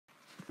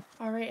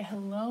All right,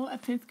 hello,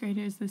 fifth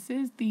graders. This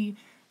is the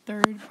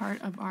third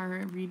part of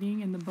our reading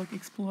in the book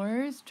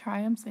Explorers,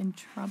 Triumphs, and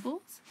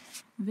Troubles.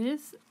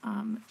 This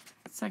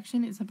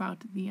section is about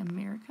the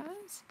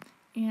Americas,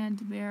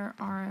 and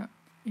it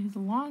is a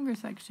longer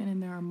section,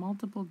 and there are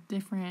multiple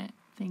different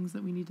things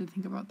that we need to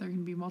think about. There are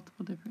going to be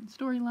multiple different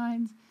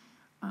storylines,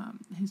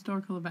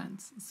 historical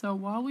events. So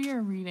while we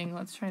are reading,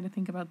 let's try to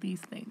think about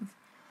these things.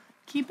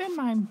 Keep in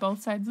mind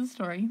both sides of the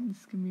story. This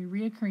is going to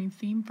be a reoccurring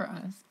theme for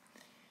us.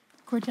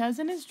 Cortez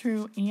and his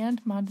crew,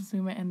 and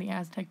Montezuma and the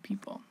Aztec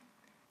people.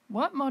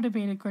 What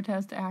motivated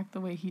Cortez to act the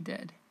way he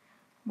did?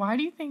 Why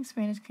do you think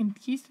Spanish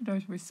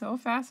conquistadors were so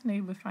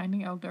fascinated with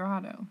finding El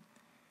Dorado?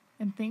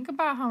 And think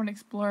about how an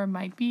explorer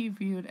might be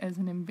viewed as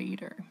an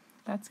invader.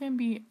 That's going to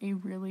be a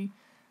really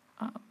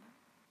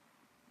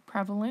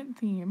prevalent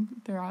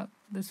theme throughout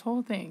this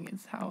whole thing,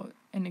 is how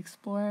an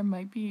explorer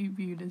might be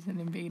viewed as an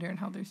invader and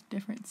how there's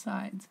different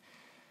sides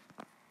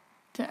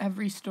to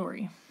every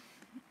story.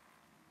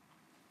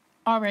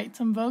 All right,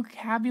 some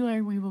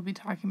vocabulary we will be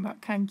talking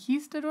about.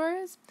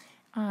 Conquistadores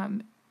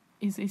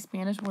is a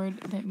Spanish word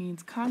that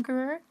means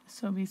conqueror.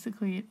 So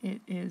basically it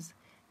is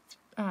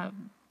a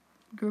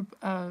group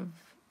of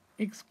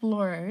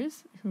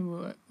explorers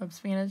of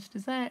Spanish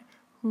descent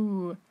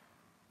who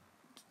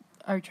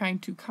are trying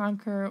to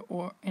conquer,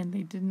 and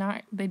they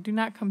do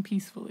not come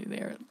peacefully. They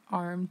are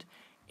armed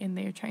and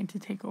they are trying to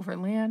take over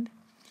land.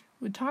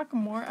 We'll talk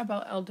more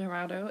about El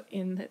Dorado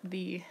in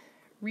the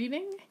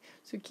reading,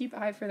 so keep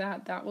eye for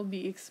that. That will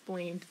be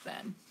explained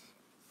then.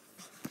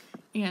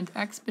 And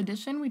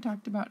expedition, we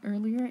talked about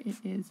earlier. It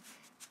is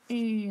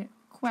a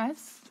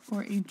quest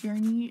or a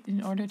journey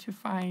in order to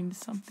find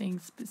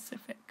something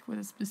specific with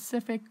a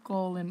specific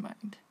goal in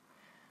mind.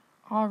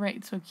 All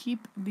right, so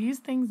keep these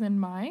things in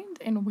mind,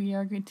 and we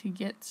are going to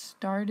get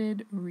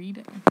started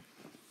reading.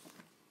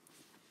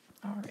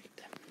 All right.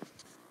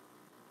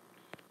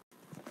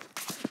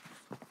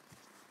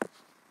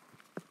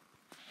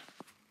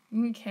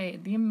 Okay,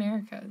 the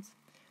Americas.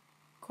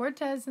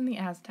 Cortez and the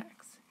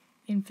Aztecs.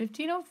 In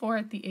 1504,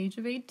 at the age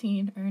of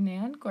 18,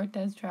 Hernan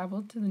Cortez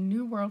traveled to the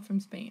New World from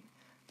Spain.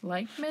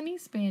 Like many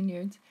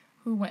Spaniards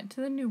who went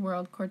to the New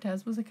World,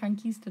 Cortez was a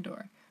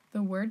conquistador.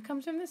 The word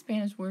comes from the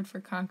Spanish word for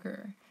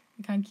conqueror.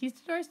 The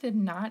conquistadors did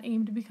not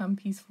aim to become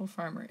peaceful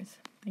farmers.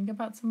 Think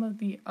about some of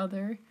the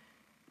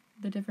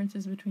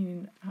differences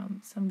between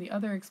some of the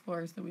other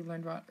explorers that we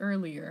learned about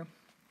earlier,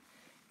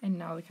 and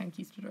now the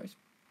conquistadors.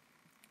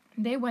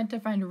 They went to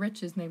find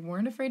riches, and they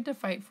weren't afraid to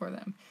fight for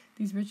them.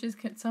 These riches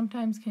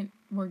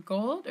were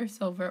gold or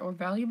silver or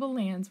valuable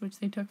lands which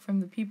they took from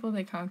the people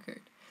they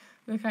conquered.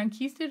 The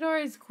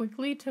conquistadors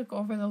quickly took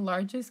over the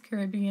largest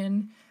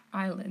Caribbean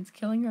islands,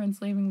 killing or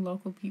enslaving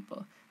local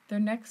people. Their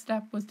next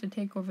step was to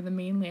take over the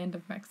mainland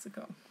of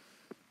Mexico.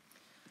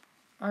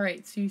 All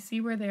right, so you see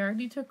where they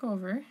already took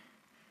over,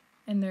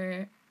 and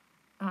they're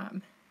out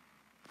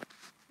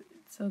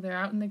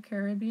in the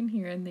Caribbean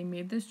here, and they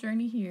made this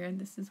journey here,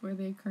 and this is where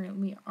they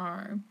currently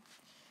are.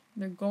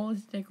 Their goal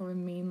is to take over the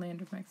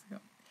mainland of Mexico.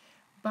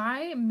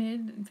 By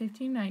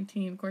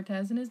mid-1519,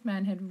 Cortez and his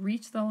men had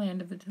reached the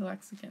land of the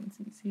Tlaxcalans.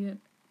 You see it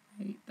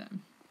right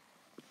then.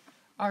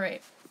 All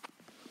right.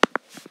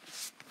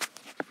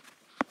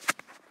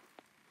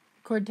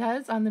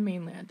 Cortez on the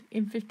mainland.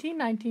 In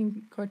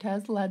 1519,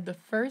 Cortez led the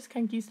first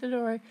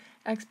conquistador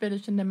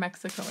expedition to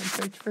Mexico in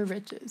search for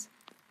riches.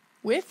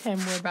 With him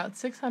were about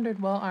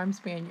 600 well-armed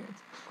Spaniards.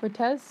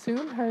 Cortez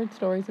soon heard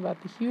stories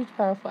about the huge,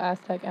 powerful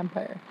Aztec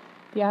Empire.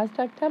 The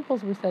Aztec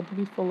temples were said to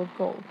be full of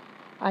gold.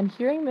 On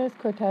hearing this,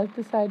 Cortez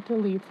decided to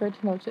leave for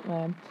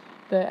Tenochtitlan,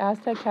 the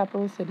Aztec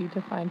capital city,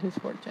 to find his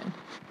fortune.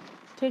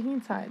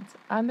 Taking sides.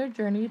 On their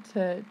journey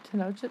to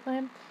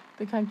Tenochtitlan,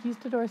 the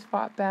conquistadors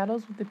fought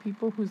battles with the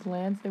people whose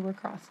lands they were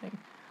crossing.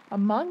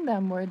 Among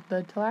them were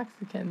the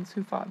Tlaxcalans,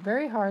 who fought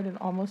very hard and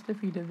almost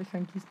defeated the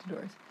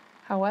conquistadors.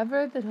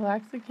 However, the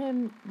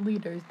Tlaxcalan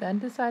leaders then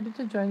decided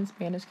to join the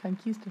Spanish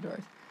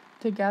conquistadors.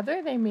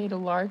 Together, they made a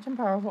large and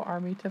powerful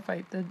army to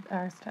fight the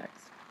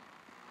Aztecs.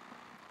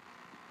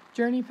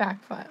 Journey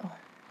fact file.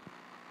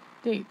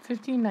 Date,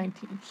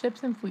 1519.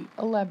 Ships and fleet,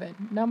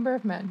 11. Number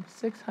of men,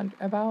 600.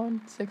 About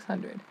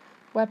 600.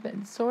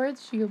 Weapons,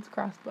 swords, shields,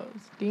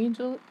 crossbows.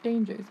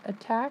 Dangers,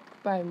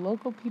 attacked by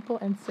local people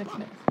and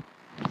sickness.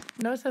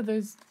 Notice how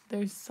there's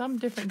some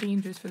different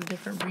dangers for the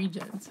different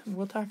regions.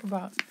 We'll talk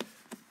about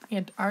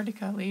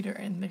Antarctica later,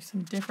 and there's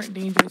some different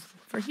dangers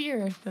for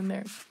here than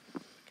there.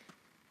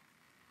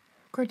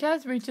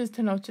 Cortez reaches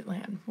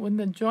Tenochtitlan. When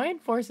the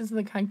joint forces of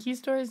the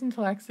conquistadors and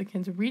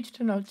Tlaxcalans reached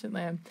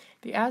Tenochtitlan,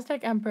 the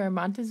Aztec Emperor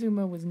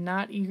Montezuma was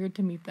not eager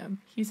to meet them.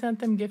 He sent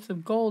them gifts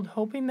of gold,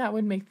 hoping that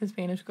would make the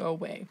Spanish go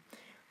away.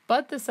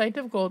 But the sight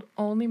of gold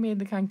only made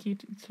the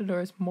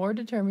conquistadors more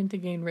determined to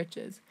gain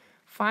riches.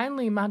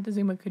 Finally,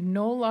 Montezuma could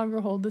no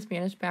longer hold the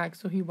Spanish back,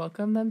 so he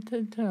welcomed them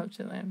to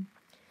Tenochtitlan.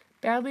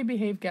 Badly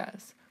behaved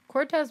guests.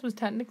 Cortez was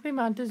technically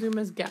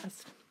Montezuma's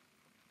guest,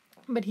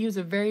 but he was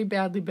a very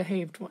badly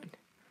behaved one.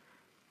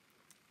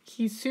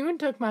 He soon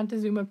took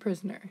Montezuma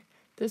prisoner.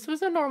 This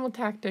was a normal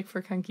tactic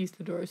for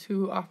conquistadors,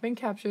 who often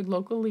captured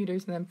local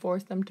leaders and then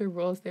forced them to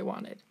rule as they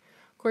wanted.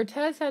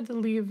 Cortez had to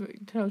leave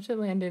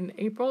Tenochtitlan in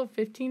April of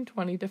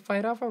 1520 to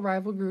fight off a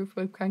rival group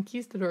of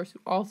conquistadors who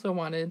also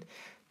wanted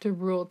to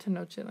rule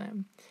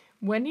Tenochtitlan.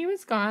 When he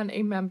was gone,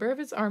 a member of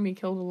his army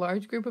killed a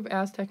large group of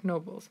Aztec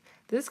nobles.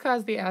 This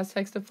caused the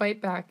Aztecs to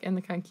fight back, and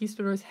the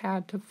conquistadors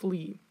had to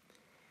flee.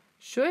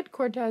 Should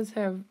Cortez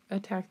have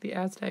attacked the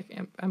Aztec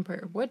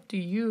Empire? What do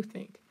you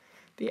think?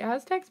 The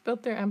Aztecs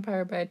built their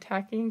empire by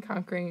attacking and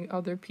conquering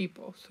other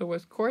people. So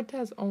was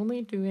Cortez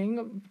only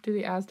doing to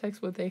the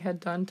Aztecs what they had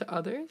done to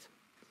others?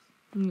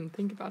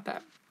 Think about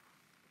that.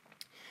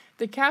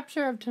 The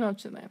capture of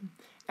Tenochtitlan.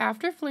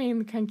 After fleeing,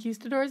 the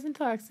conquistadors and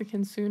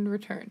Tlaxicans soon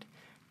returned.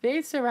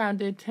 They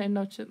surrounded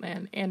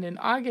Tenochtitlan, and in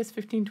August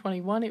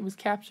 1521 it was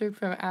captured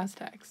from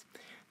Aztecs.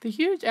 The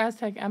huge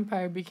Aztec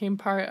empire became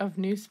part of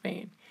New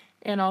Spain,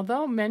 and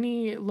although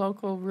many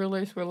local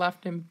rulers were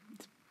left in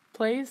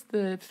place,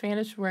 the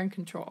Spanish were in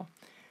control.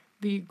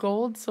 The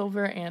gold,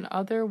 silver, and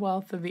other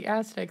wealth of the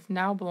Aztecs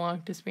now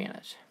belonged to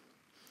Spanish.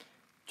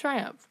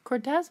 Triumph.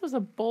 Cortez was a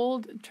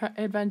bold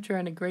adventurer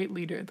and a great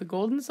leader. The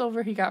gold and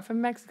silver he got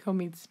from Mexico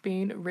made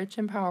Spain rich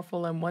and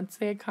powerful, and once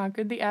they had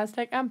conquered the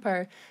Aztec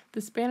Empire,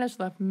 the Spanish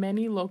left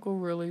many local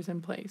rulers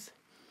in place.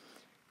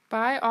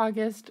 By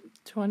August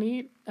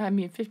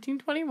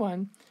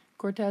 1521,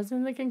 Cortez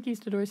and the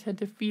conquistadors had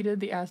defeated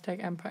the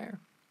Aztec Empire.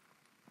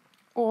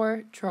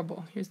 Or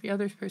trouble. Here's the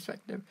other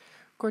perspective.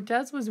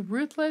 Cortez was a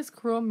ruthless,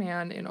 cruel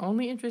man and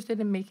only interested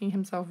in making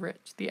himself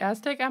rich. The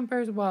Aztec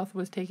Empire's wealth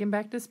was taken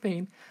back to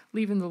Spain,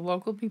 leaving the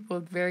local people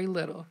with very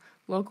little.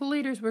 Local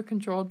leaders were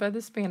controlled by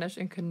the Spanish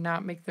and could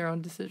not make their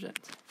own decisions.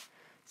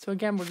 So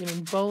again, we're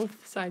getting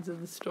both sides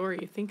of the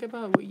story. Think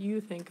about what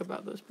you think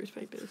about those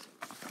perspectives.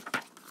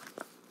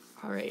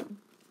 All right.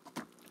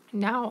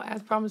 Now,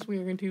 as promised, we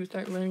are going to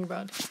start learning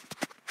about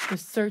the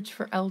search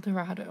for El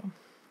Dorado.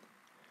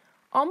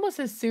 Almost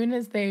as soon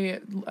as they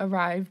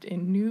arrived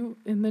in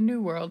the New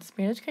World,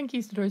 Spanish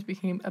conquistadors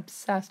became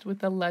obsessed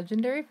with a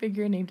legendary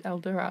figure named El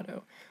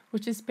Dorado,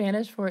 which is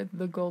Spanish for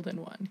the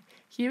Golden One.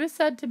 He was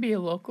said to be a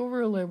local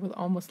ruler with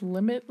almost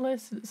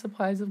limitless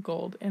supplies of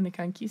gold, and the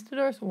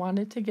conquistadors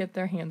wanted to get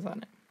their hands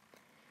on it.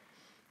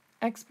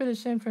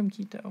 Expedition from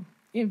Quito.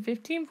 In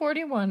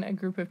 1541, a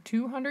group of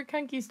 200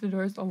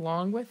 conquistadors,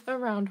 along with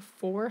around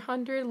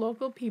 400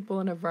 local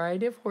people and a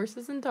variety of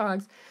horses and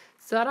dogs,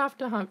 set off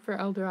to hunt for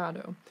El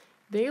Dorado.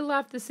 They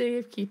left the city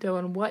of Quito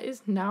in what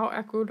is now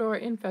Ecuador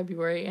in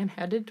February and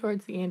headed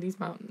towards the Andes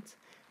Mountains.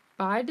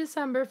 By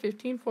December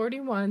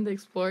 1541, the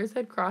explorers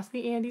had crossed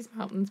the Andes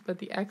Mountains, but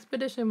the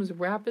expedition was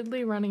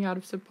rapidly running out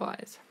of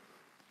supplies.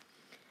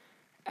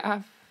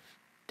 After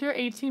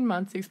 18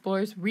 months, the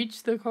explorers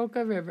reached the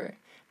Coca River.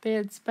 They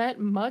had spent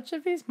much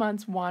of these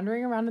months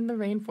wandering around in the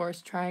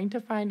rainforest trying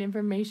to find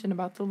information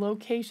about the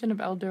location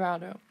of El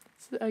Dorado.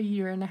 It's a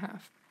year and a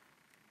half.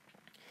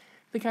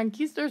 The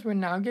conquistadors were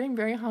now getting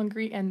very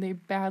hungry and they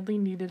badly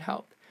needed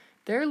help.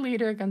 Their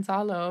leader,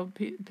 Gonzalo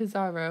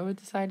Pizarro,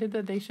 decided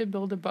that they should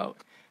build a boat.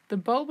 The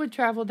boat would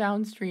travel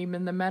downstream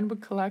and the men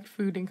would collect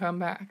food and come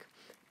back.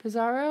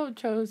 Pizarro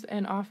chose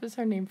an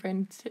officer named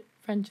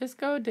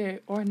Francisco de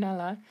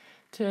Ornella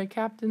to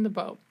captain the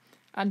boat.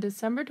 On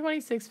December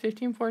 26,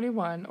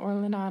 1541,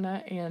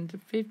 Orellana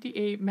and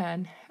 58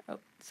 men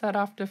set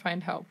off to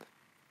find help.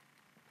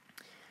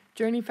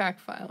 Journey fact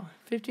file,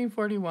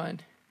 1541.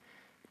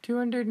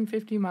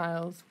 250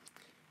 miles.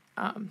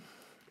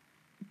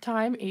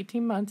 Time,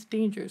 18 months.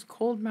 Dangers,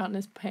 cold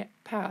mountainous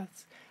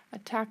paths.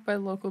 Attacked by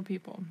local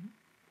people.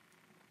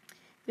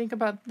 Think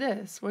about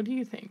this. What do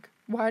you think?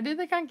 Why did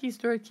the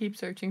conquistadors keep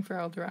searching for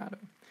El Dorado?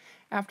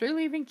 After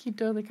leaving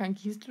Quito, the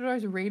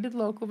conquistadors raided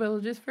local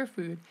villages for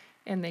food,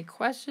 and they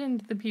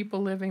questioned the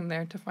people living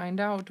there to find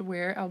out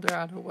where El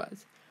Dorado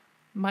was.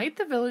 Might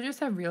the villagers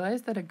have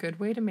realized that a good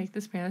way to make the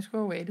Spanish go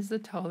away is to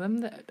tell them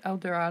that El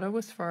Dorado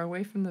was far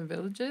away from the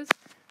villages?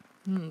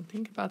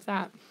 Think about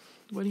that.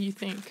 What do you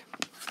think?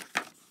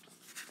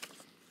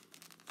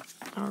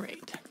 All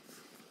right.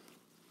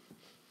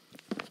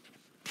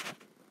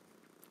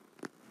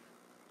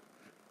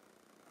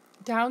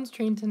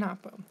 Downstream to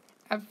Napo.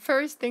 At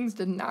first, things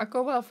did not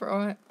go well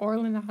for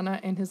Orellana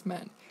and his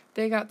men.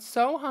 They got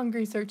so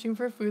hungry searching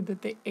for food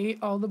that they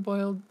ate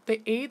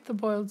the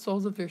boiled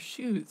soles of their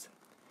shoes.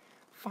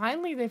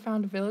 Finally, they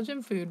found a village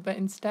and food, but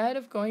instead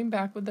of going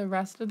back with the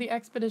rest of the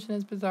expedition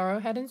as Pizarro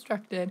had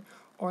instructed,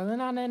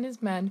 Orellana and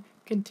his men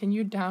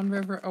continued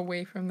downriver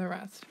away from the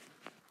rest.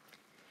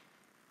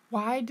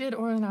 Why did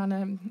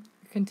Orellana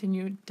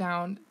continue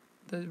down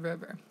the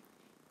river?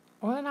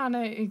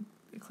 Orellana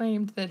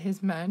claimed that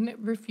his men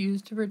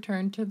refused to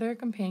return to their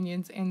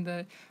companions and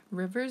the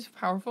river's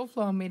powerful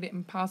flow made it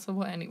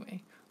impossible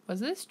anyway.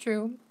 Was this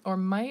true, or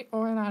might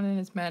Orellana and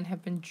his men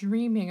have been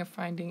dreaming of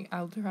finding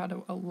El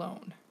Dorado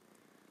alone?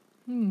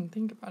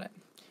 Think about it.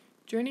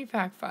 Journey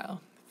fact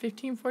file,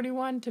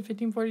 1541 to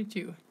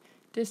 1542.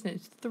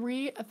 Distance,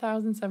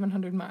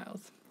 3,700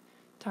 miles.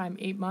 Time,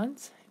 8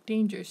 months.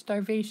 Danger,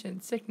 starvation,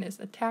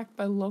 sickness, attacked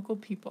by local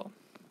people.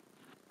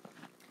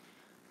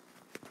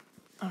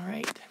 All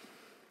right.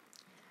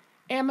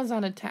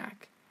 Amazon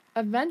attack.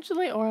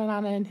 Eventually,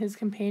 Orellana and his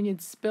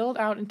companions spilled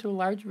out into a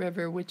large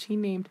river, which he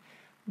named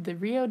the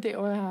Rio de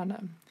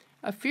Orellana.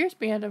 A fierce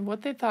band of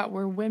what they thought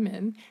were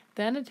women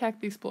then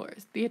attacked the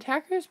explorers. The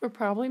attackers were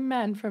probably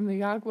men from the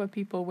Yagua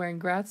people wearing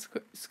grass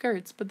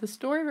skirts, but the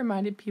story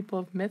reminded people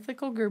of a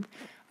mythical group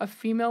of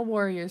female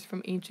warriors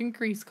from ancient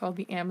Greece called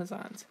the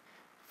Amazons.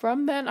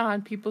 From then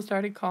on, people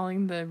started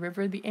calling the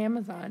river the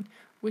Amazon,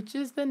 which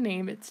is the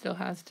name it still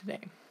has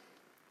today.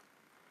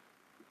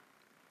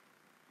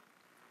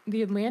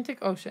 The Atlantic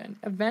Ocean.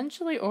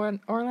 Eventually,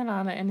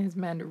 Orellana and his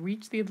men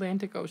reached the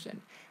Atlantic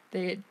Ocean.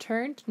 They had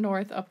turned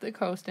north up the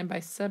coast, and by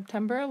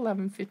September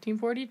 11,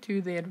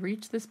 1542, they had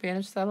reached the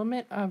Spanish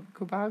settlement of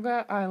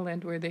Cubagua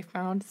Island, where they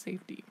found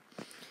safety.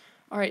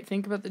 All right,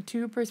 think about the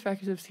two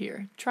perspectives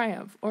here.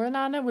 Triumph.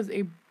 Orellana was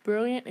a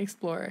brilliant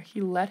explorer. He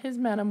led his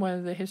men on one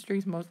of the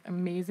history's most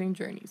amazing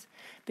journeys.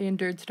 They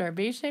endured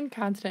starvation,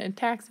 constant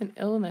attacks, and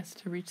illness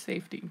to reach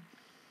safety.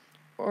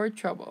 Or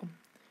trouble.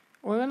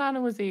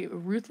 Orellana was a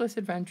ruthless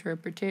adventurer,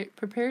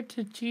 prepared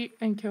to cheat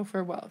and kill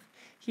for wealth.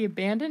 He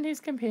abandoned his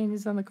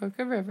companions on the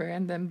Coca River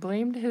and then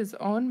blamed his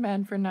own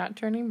men for not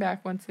turning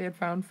back once they had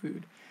found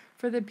food.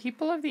 For the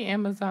people of the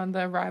Amazon,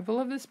 the arrival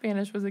of the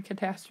Spanish was a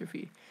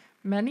catastrophe.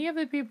 Many of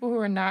the people who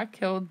were not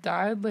killed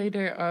died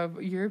later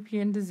of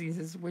European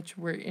diseases, which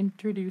were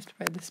introduced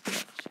by the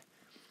Spanish.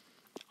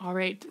 All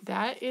right,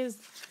 that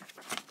is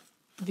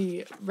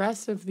the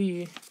rest of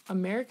the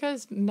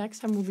Americas. Next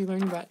time we'll be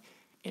learning about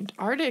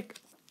Antarctic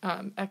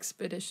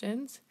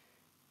expeditions.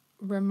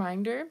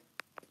 Reminder,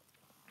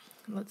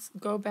 let's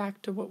go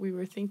back to what we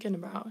were thinking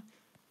about.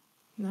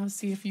 Now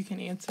see if you can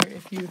answer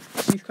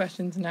these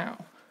questions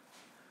now.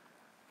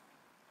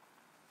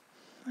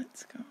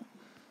 Let's go.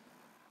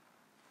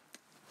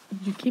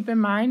 You keep in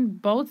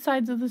mind both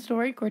sides of the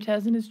story,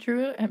 Cortez and his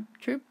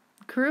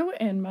crew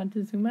and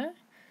Montezuma.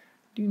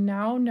 Do you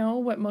now know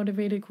what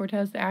motivated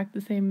Cortez to act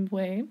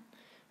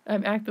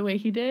the way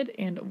he did,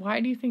 and why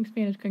do you think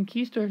Spanish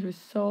conquistadors were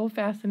so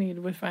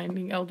fascinated with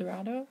finding El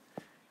Dorado?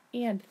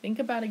 And think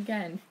about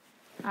again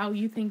how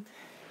you think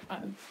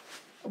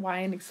why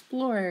an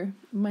explorer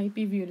might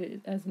be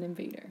viewed as an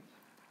invader.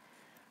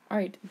 All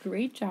right,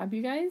 great job,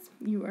 you guys.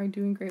 You are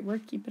doing great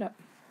work. Keep it up.